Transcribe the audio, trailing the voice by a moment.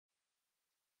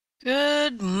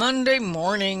Good Monday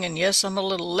morning, and yes, I'm a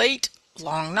little late.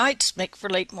 Long nights make for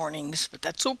late mornings, but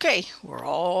that's okay. We're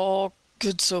all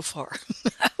good so far.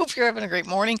 I hope you're having a great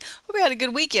morning. Hope you had a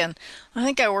good weekend. I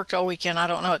think I worked all weekend. I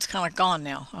don't know. It's kind of gone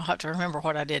now. I'll have to remember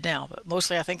what I did now, but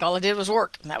mostly I think all I did was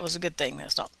work, and that was a good thing.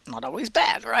 That's not always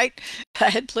bad, right?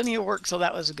 I had plenty of work, so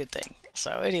that was a good thing.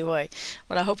 So anyway,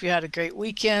 but I hope you had a great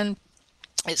weekend.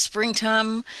 It's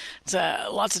springtime. It's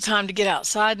lots of time to get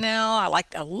outside now.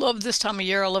 I love this time of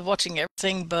year. I love watching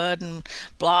everything bud and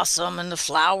blossom and the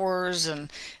flowers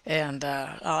and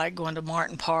I like going to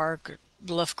Martin Park or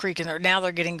Bluff Creek, and now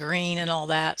they're getting green and all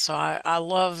that. So I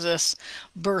love this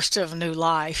burst of new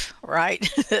life, right?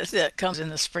 That comes in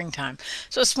the springtime.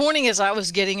 So this morning, as I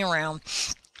was getting around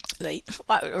late.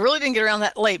 I really didn't get around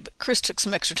that late, but Chris took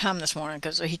some extra time this morning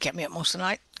because he kept me up most of the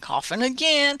night, coughing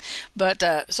again. But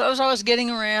so as I was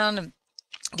getting around and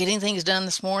getting things done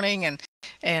this morning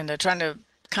and trying to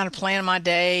kind of plan my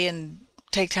day and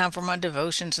take time for my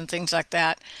devotions and things like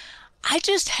that, I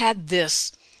just had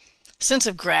this sense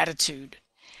of gratitude,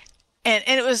 and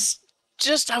it was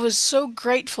just I was so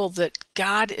grateful that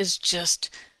God is just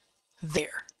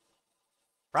there,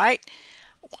 right?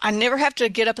 I never have to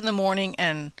get up in the morning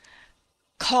and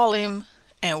call him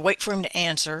and wait for him to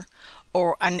answer,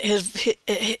 or I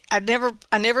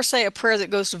never say a prayer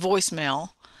that goes to voicemail.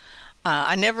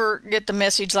 I never get the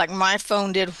message like my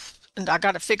phone did. And I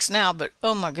got it fixed now, but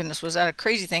oh my goodness, was that a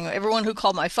crazy thing? Everyone who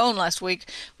called my phone last week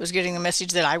was getting the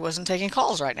message that I wasn't taking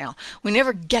calls right now. We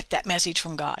never get that message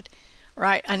from God,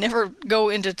 right? I never go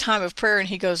into time of prayer and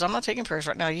he goes, I'm not taking prayers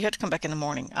right now. You have to come back in the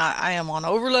morning. I am on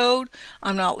overload.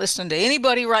 I'm not listening to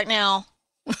anybody right now.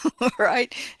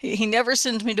 Right? He never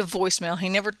sends me to voicemail. He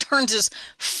never turns his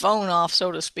phone off,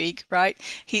 so to speak, right?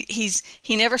 He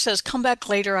never says, "Come back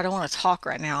later. I don't want to talk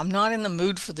right now. I'm not in the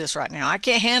mood for this right now. I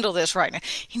can't handle this right now."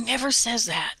 He never says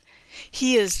that.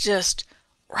 He is just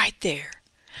right there.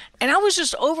 And I was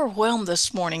just overwhelmed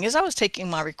this morning as I was taking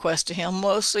my request to him.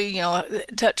 Mostly,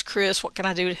 touch Chris. What can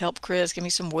I do to help Chris? Give me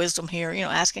some wisdom here.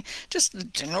 Asking just the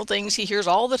general things he hears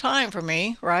all the time from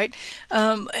me, right?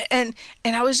 And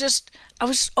I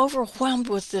was overwhelmed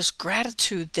with this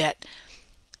gratitude that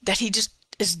he just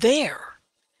is there.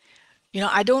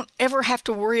 I don't ever have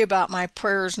to worry about my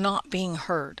prayers not being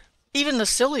heard. Even the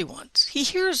silly ones. He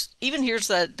hears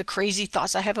the crazy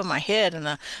thoughts I have in my head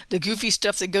and the goofy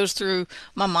stuff that goes through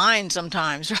my mind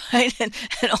sometimes, right? And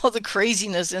all the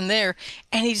craziness in there.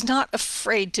 And he's not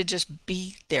afraid to just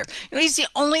be there. He's the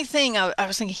only thing I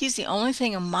was thinking, he's the only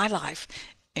thing in my life,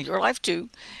 in your life too,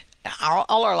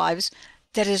 all our lives,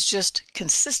 that is just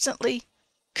consistently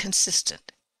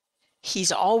consistent.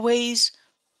 He's always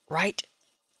right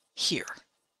here.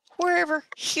 Wherever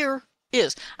here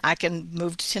is. I can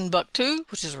move to Timbuktu,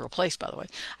 which is a real place, by the way.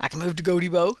 I can move to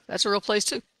Godibo. That's a real place,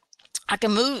 too. I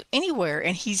can move anywhere,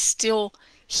 and he's still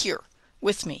here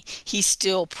with me. He's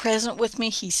still present with me.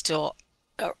 He's still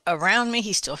around me.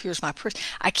 He still hears my prayers.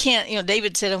 I can't,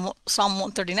 David said in Psalm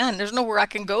 139, there's nowhere I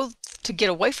can go to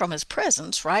get away from his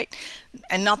presence, right?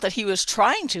 And not that he was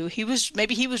trying to.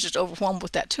 Maybe he was just overwhelmed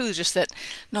with that too. Just that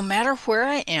no matter where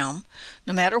I am,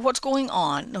 no matter what's going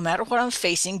on, no matter what I'm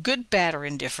facing, good, bad, or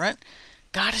indifferent,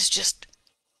 God is just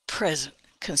present,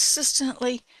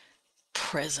 consistently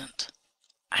present.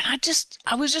 And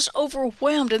I was just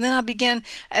overwhelmed. And then I began,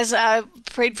 as I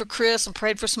prayed for Chris and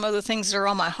prayed for some other things that are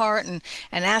on my heart, and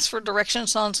asked for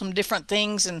directions on some different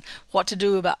things and what to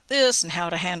do about this and how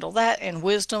to handle that, and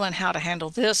wisdom and how to handle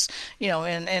this,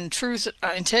 and truth,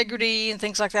 integrity and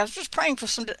things like that. I was just praying for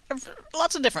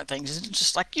lots of different things,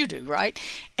 just like you do, right?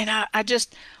 And I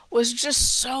just was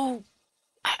just so,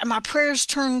 my prayers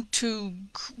turned to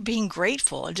being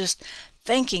grateful and just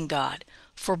thanking God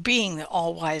for being the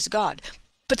all wise God.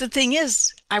 But the thing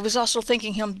is, I was also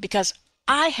thanking him because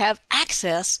I have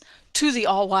access to the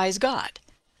all wise God.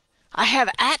 I have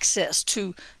access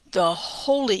to the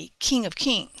holy King of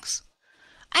Kings.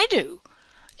 I do.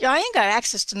 Yeah, I ain't got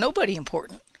access to nobody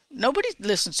important. Nobody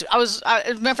listens to. As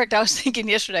a matter of fact, I was thinking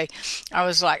yesterday. I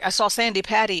was like, I saw Sandy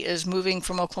Patty is moving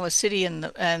from Oklahoma City, and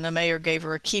the mayor gave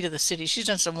her a key to the city. She's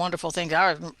done some wonderful things.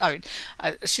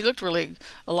 She looked really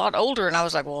a lot older, and I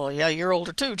was like, well, yeah, you're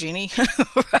older too, Jeannie,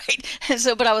 right? And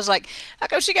so, but I was like, how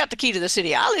come she got the key to the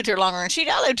city? I lived here longer, and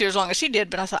I lived here as long as she did.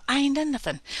 But I thought, I ain't done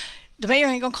nothing. The mayor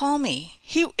ain't gonna call me.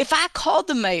 If I called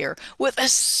the mayor with a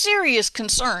serious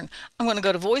concern, I'm gonna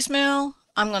go to voicemail.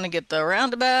 I'm gonna get the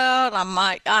roundabout.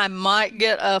 I might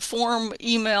get a form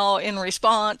email in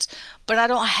response, but I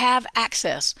don't have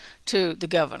access to the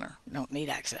governor. I don't need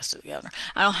access to the governor.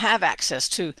 I don't have access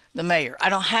to the mayor. I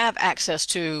don't have access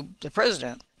to the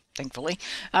president. thankfully.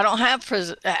 I don't have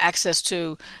access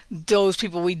to those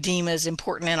people we deem as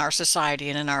important in our society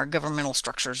and in our governmental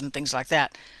structures and things like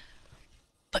that.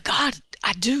 But God,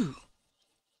 I do.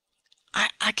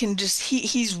 I can just,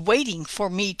 he's waiting for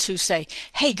me to say,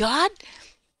 hey, God.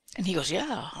 And he goes,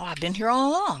 yeah, oh, I've been here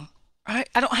all along. Right?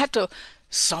 I don't have to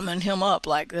summon him up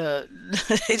like they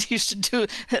used to do.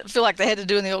 I feel like they had to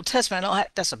do in the Old Testament. I don't have,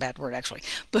 that's a bad word actually,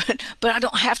 but I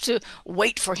don't have to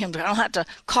wait for him to. I don't have to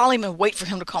call him and wait for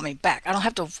him to call me back. I don't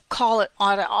have to call it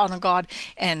on a God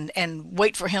and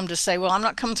wait for him to say, well, I'm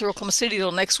not coming through Oklahoma City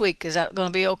till next week. Is that going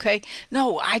to be okay?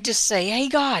 No, I just say, hey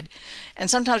God, and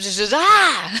sometimes it's just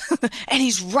and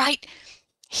he's right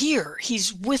here.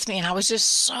 He's with me. And I was just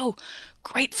so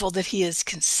grateful that he is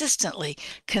consistently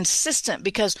consistent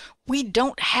because we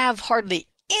don't have hardly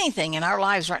anything in our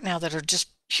lives right now that are just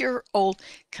pure old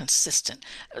consistent.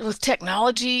 With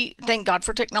technology, thank God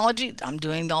for technology. I'm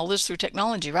doing all this through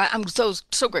technology, right? I'm so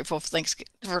grateful for thanks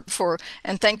for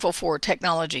and thankful for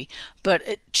technology, but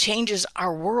it changes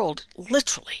our world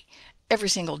literally every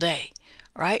single day,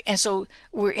 right? And so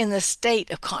we're in the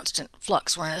state of constant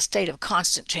flux. We're in a state of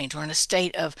constant change. We're in a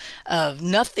state of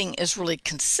nothing is really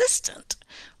consistent,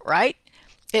 right?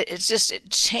 It's just, it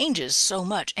changes so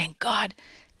much. And God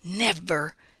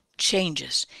never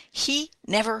changes. He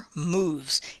never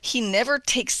moves. He never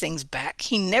takes things back.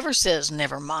 He never says,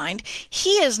 never mind.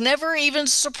 He is never even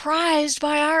surprised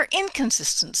by our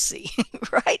inconsistency,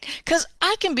 right? Because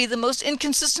I can be the most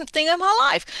inconsistent thing in my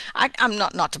life. I'm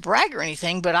not to brag or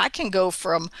anything, but I can go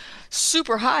from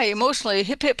super high emotionally,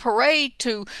 hip hip hooray,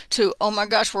 to oh my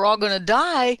gosh, we're all going to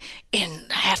die in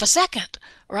half a second,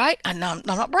 right? And I'm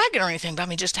not bragging or anything, but I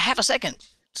mean just half a second.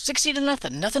 60 to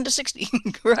nothing, nothing to 60,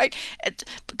 right? But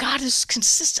God is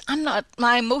consistent. I'm not,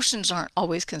 my emotions aren't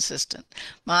always consistent.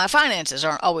 My finances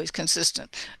aren't always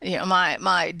consistent. You know,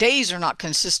 my days are not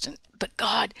consistent, but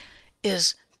God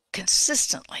is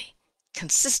consistently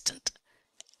consistent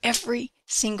every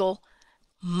single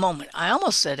moment. I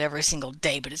almost said every single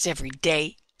day, but it's every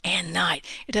day and night.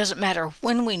 It doesn't matter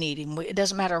when we need him. It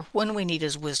doesn't matter when we need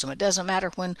his wisdom. It doesn't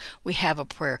matter when we have a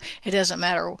prayer. It doesn't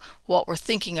matter what we're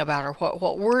thinking about or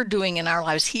what we're doing in our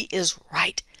lives. He is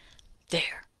right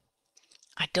there.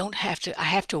 I don't have to, I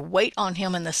have to wait on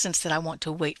him in the sense that I want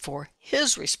to wait for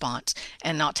his response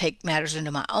and not take matters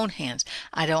into my own hands.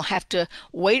 I don't have to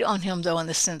wait on him though in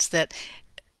the sense that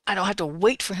I don't have to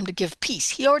wait for him to give peace.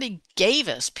 He already gave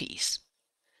us peace.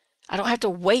 I don't have to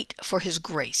wait for his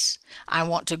grace. I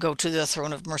want to go to the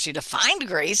throne of mercy to find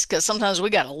grace because sometimes we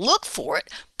got to look for it,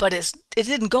 but it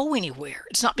didn't go anywhere.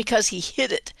 It's not because he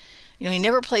hid it. You know, he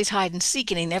never plays hide and seek,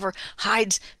 and he never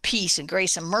hides peace and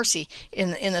grace and mercy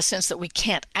in the sense that we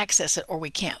can't access it or we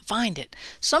can't find it.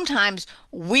 Sometimes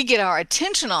we get our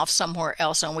attention off somewhere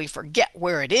else and we forget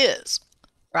where it is,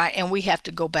 right? And we have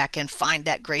to go back and find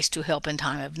that grace to help in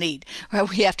time of need, right?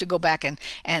 We have to go back and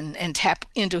tap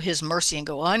into his mercy and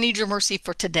go, oh, I need your mercy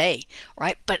for today,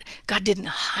 right? But God didn't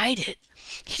hide it.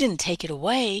 He didn't take it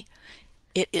away.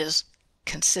 It is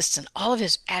consistent. All of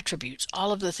his attributes,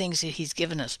 all of the things that he's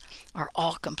given us are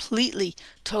all completely,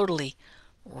 totally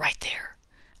right there.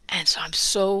 And so I'm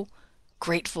so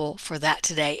grateful for that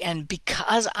today. And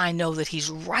because I know that he's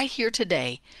right here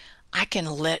today, I can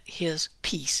let his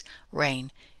peace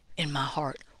reign in my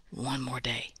heart one more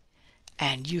day.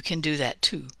 And you can do that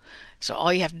too. So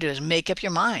all you have to do is make up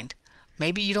your mind.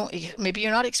 Maybe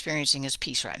you're not experiencing his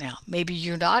peace right now. Maybe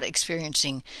you're not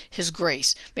experiencing his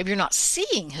grace. Maybe you're not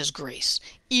seeing his grace,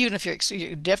 even if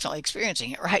you're definitely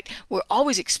experiencing it, right? We're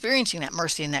always experiencing that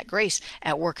mercy and that grace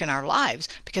at work in our lives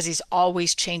because he's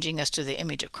always changing us to the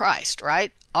image of Christ,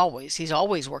 right? Always. He's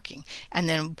always working. And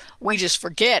then we just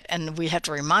forget and we have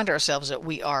to remind ourselves that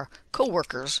we are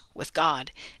co-workers with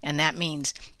God. And that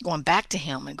means going back to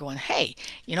him and going, hey,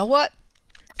 you know what?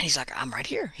 And he's like, I'm right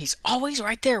here. He's always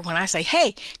right there. When I say,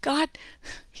 hey, God,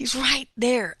 he's right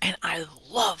there. And I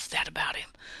love that about him.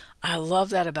 I love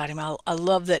that about him. I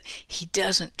love that he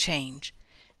doesn't change.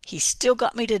 He's still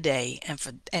got me today and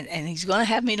he's going to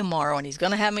have me tomorrow and he's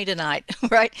going to have me tonight,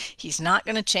 right? He's not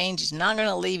going to change. He's not going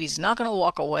to leave. He's not going to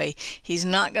walk away. He's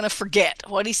not going to forget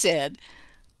what he said.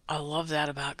 I love that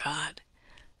about God.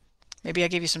 Maybe I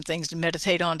give you some things to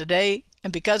meditate on today.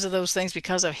 And because of those things,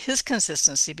 because of his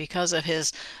consistency, because of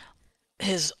his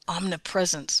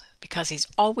omnipresence, because he's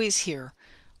always here,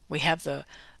 we have the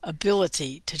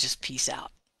ability to just peace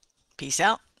out. Peace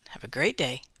out. Have a great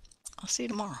day. I'll see you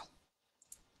tomorrow.